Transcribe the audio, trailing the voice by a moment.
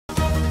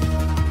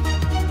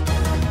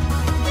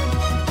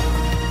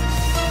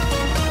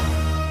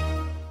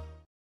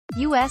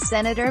U.S.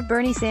 Senator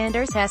Bernie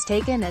Sanders has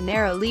taken a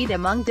narrow lead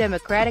among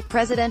Democratic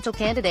presidential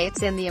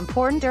candidates in the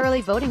important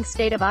early voting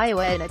state of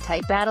Iowa in a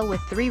tight battle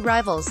with three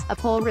rivals, a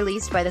poll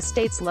released by the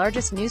state's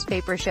largest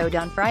newspaper showed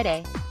on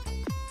Friday.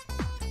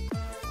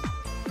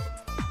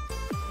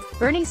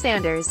 Bernie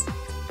Sanders.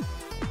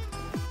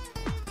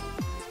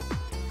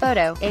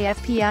 Photo,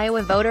 AFP.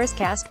 Iowa voters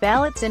cast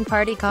ballots in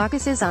party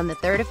caucuses on the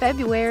 3rd of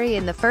February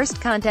in the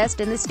first contest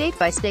in the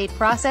state-by-state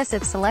process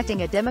of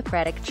selecting a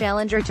Democratic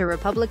challenger to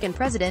Republican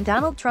President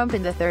Donald Trump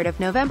in the 3rd of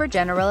November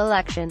general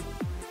election.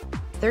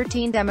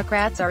 13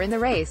 Democrats are in the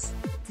race.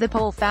 The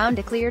poll found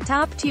a clear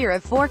top tier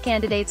of 4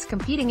 candidates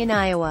competing in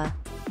Iowa.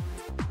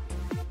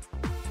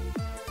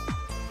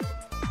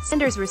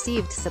 Sanders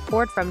received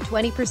support from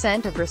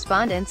 20% of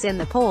respondents in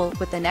the poll,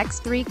 with the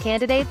next 3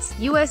 candidates,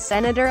 U.S.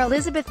 Senator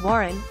Elizabeth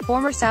Warren,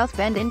 former South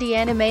Bend,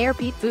 Indiana Mayor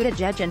Pete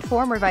Buttigieg and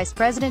former Vice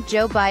President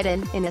Joe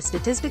Biden, in a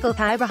statistical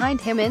tie behind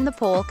him in the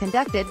poll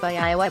conducted by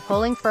Iowa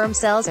polling firm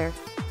Selzer.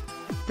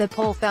 The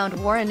poll found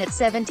Warren at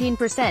 17%,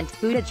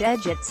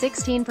 Buttigieg at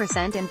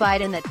 16% and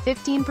Biden at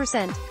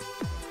 15%.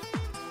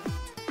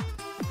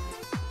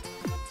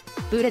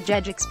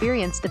 Buttigieg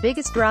experienced the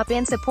biggest drop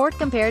in support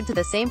compared to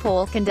the same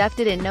poll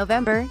conducted in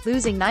November,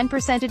 losing 9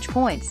 percentage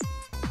points.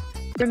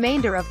 The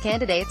remainder of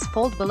candidates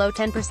polled below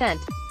 10%.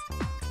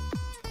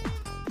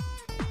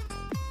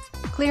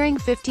 Clearing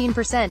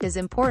 15% is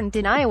important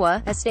in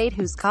Iowa, a state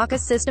whose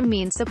caucus system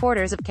means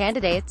supporters of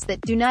candidates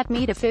that do not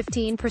meet a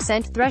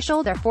 15%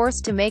 threshold are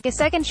forced to make a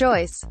second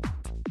choice.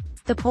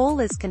 The poll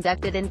is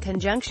conducted in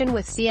conjunction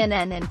with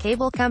CNN and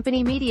cable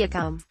company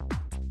Mediacom.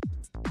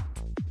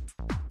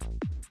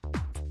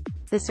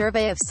 The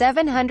survey of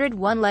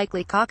 701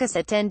 likely caucus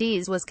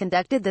attendees was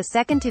conducted the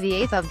 2nd to the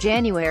 8th of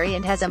January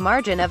and has a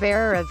margin of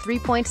error of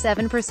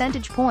 3.7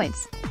 percentage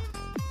points.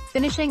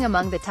 Finishing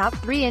among the top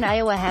 3 in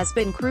Iowa has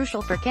been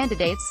crucial for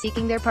candidates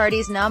seeking their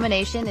party's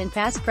nomination in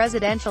past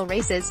presidential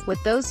races,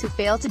 with those who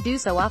fail to do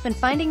so often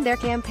finding their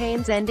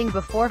campaigns ending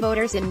before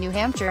voters in New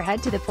Hampshire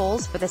head to the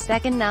polls for the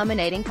second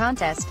nominating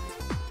contest.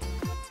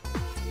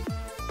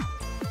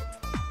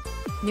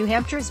 New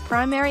Hampshire's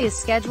primary is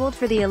scheduled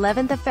for the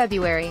 11th of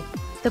February.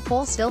 The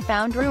poll still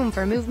found room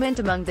for movement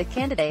among the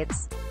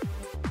candidates.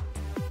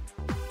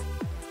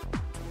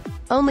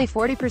 Only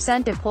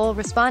 40% of poll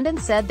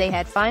respondents said they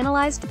had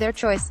finalized their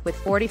choice, with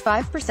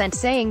 45%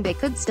 saying they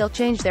could still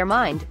change their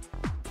mind.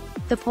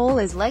 The poll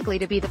is likely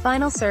to be the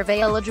final survey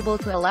eligible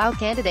to allow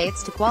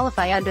candidates to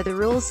qualify under the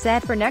rules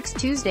set for next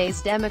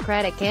Tuesday's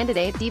Democratic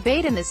candidate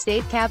debate in the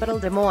state capital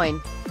Des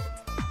Moines.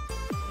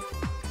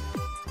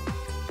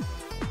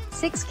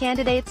 6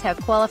 candidates have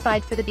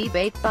qualified for the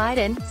debate: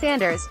 Biden,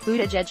 Sanders,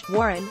 Buttigieg,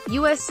 Warren,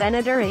 U.S.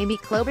 Senator Amy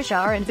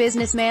Klobuchar and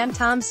businessman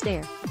Tom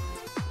Steyer.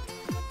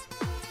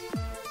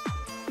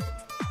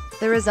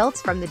 The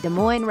results from the Des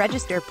Moines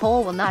Register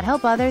poll will not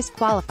help others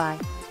qualify.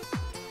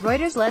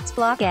 Reuters. Let's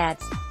block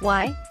ads.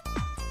 Why?